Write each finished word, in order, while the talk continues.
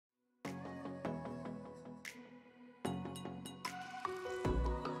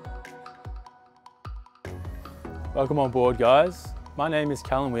Welcome on board, guys. My name is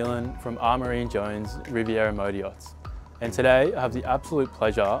Callum Whelan from R. Marine Jones Riviera Motor Yachts, and today I have the absolute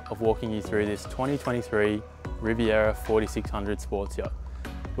pleasure of walking you through this 2023 Riviera 4600 sports yacht.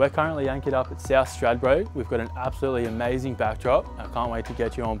 We're currently anchored up at South Stradbroke. We've got an absolutely amazing backdrop. I can't wait to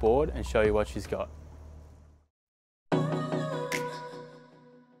get you on board and show you what she's got.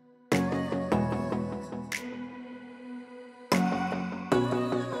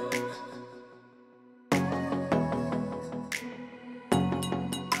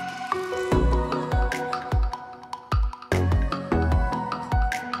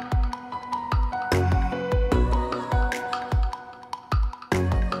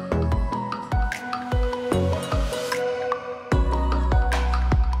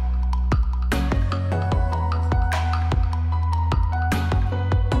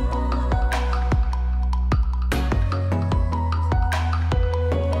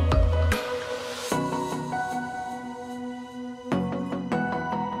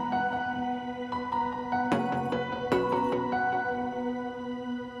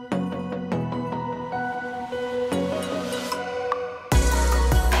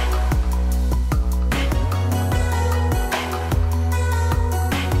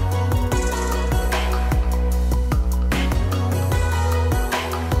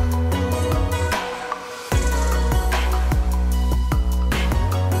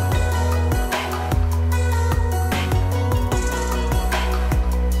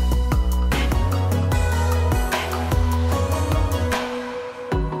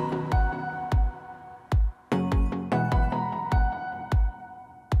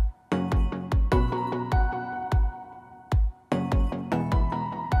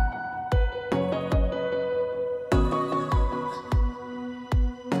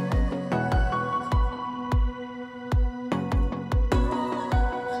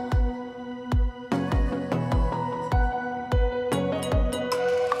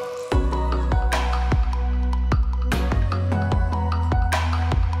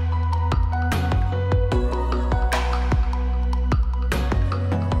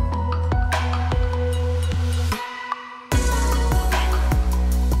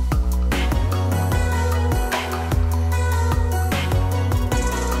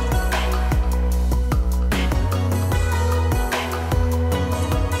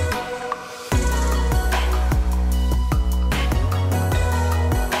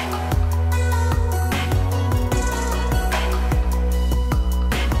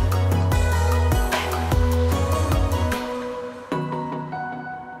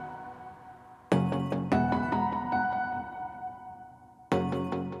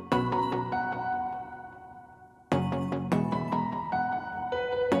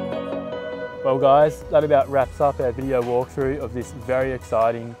 Well guys, that about wraps up our video walkthrough of this very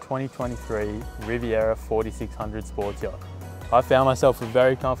exciting 2023 Riviera 4600 sports yacht. I found myself a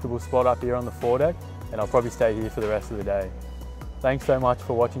very comfortable spot up here on the foredeck, and I'll probably stay here for the rest of the day. Thanks so much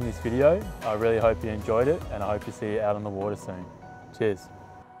for watching this video. I really hope you enjoyed it, and I hope to see you out on the water soon. Cheers.